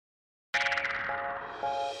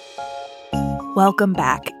Welcome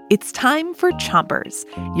back. It's time for Chompers,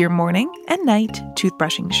 your morning and night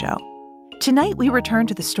toothbrushing show. Tonight, we return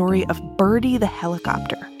to the story of Birdie the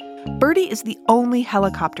helicopter. Birdie is the only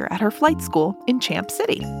helicopter at her flight school in Champ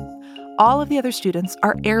City. All of the other students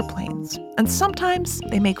are airplanes, and sometimes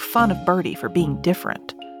they make fun of Birdie for being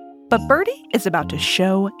different. But Birdie is about to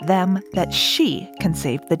show them that she can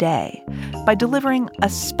save the day by delivering a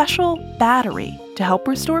special battery to help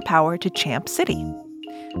restore power to Champ City.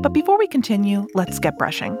 But before we continue, let's get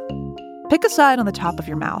brushing. Pick a side on the top of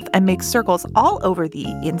your mouth and make circles all over the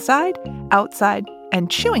inside, outside, and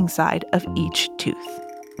chewing side of each tooth.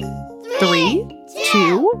 3,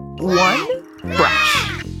 2, 1,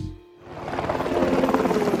 brush.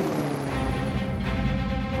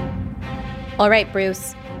 All right,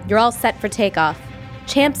 Bruce, you're all set for takeoff.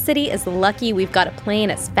 Champ City is lucky we've got a plane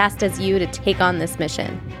as fast as you to take on this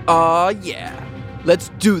mission. Yeah. Let's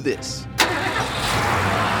do this.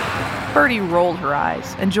 Birdie rolled her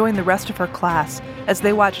eyes and joined the rest of her class as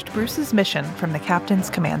they watched Bruce's mission from the captain's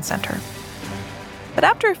command center. But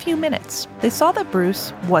after a few minutes, they saw that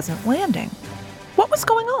Bruce wasn't landing. What was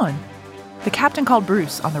going on? The captain called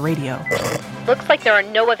Bruce on the radio. Looks like there are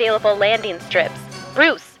no available landing strips.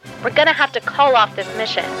 Bruce, we're gonna have to call off this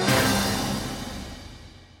mission.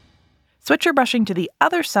 Switch your brushing to the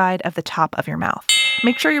other side of the top of your mouth.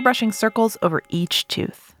 Make sure you're brushing circles over each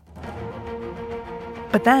tooth.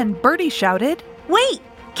 But then Birdie shouted, "Wait,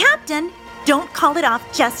 Captain, don't call it off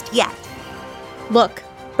just yet." Look,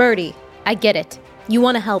 Birdie, I get it. You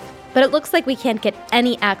want to help, but it looks like we can't get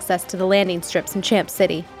any access to the landing strips in Champ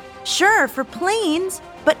City. Sure, for planes,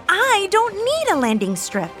 but I don't need a landing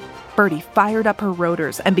strip. Birdie fired up her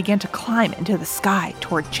rotors and began to climb into the sky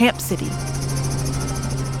toward Champ City.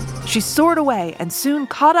 She soared away and soon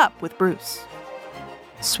caught up with Bruce.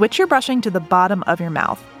 Switch your brushing to the bottom of your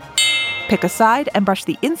mouth. Pick a side and brush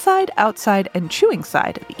the inside, outside, and chewing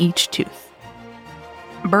side of each tooth.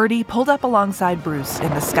 Birdie pulled up alongside Bruce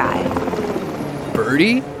in the sky.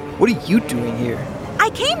 Birdie? What are you doing here?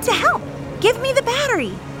 I came to help. Give me the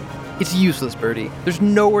battery. It's useless, Birdie. There's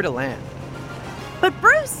nowhere to land. But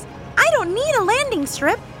Bruce, I don't need a landing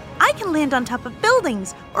strip. I can land on top of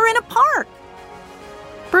buildings or in a park.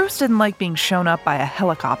 Bruce didn't like being shown up by a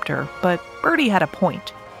helicopter, but Birdie had a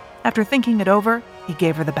point. After thinking it over, he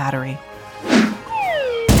gave her the battery.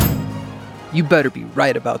 You better be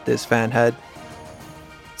right about this, fanhead.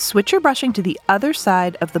 Switch your brushing to the other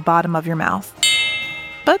side of the bottom of your mouth.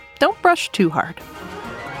 But don't brush too hard.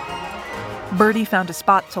 Birdie found a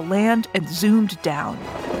spot to land and zoomed down.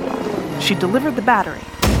 She delivered the battery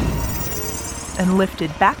and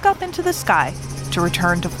lifted back up into the sky to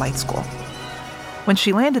return to flight school. When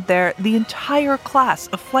she landed there, the entire class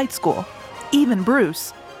of flight school, even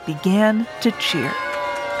Bruce, began to cheer.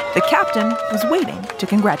 The captain was waiting to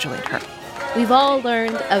congratulate her. We've all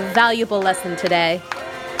learned a valuable lesson today.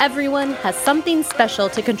 Everyone has something special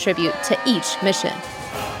to contribute to each mission.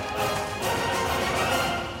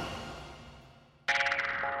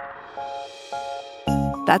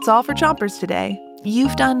 That's all for Chompers today.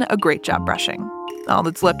 You've done a great job brushing. All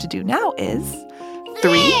that's left to do now is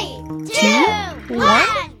 3, 2,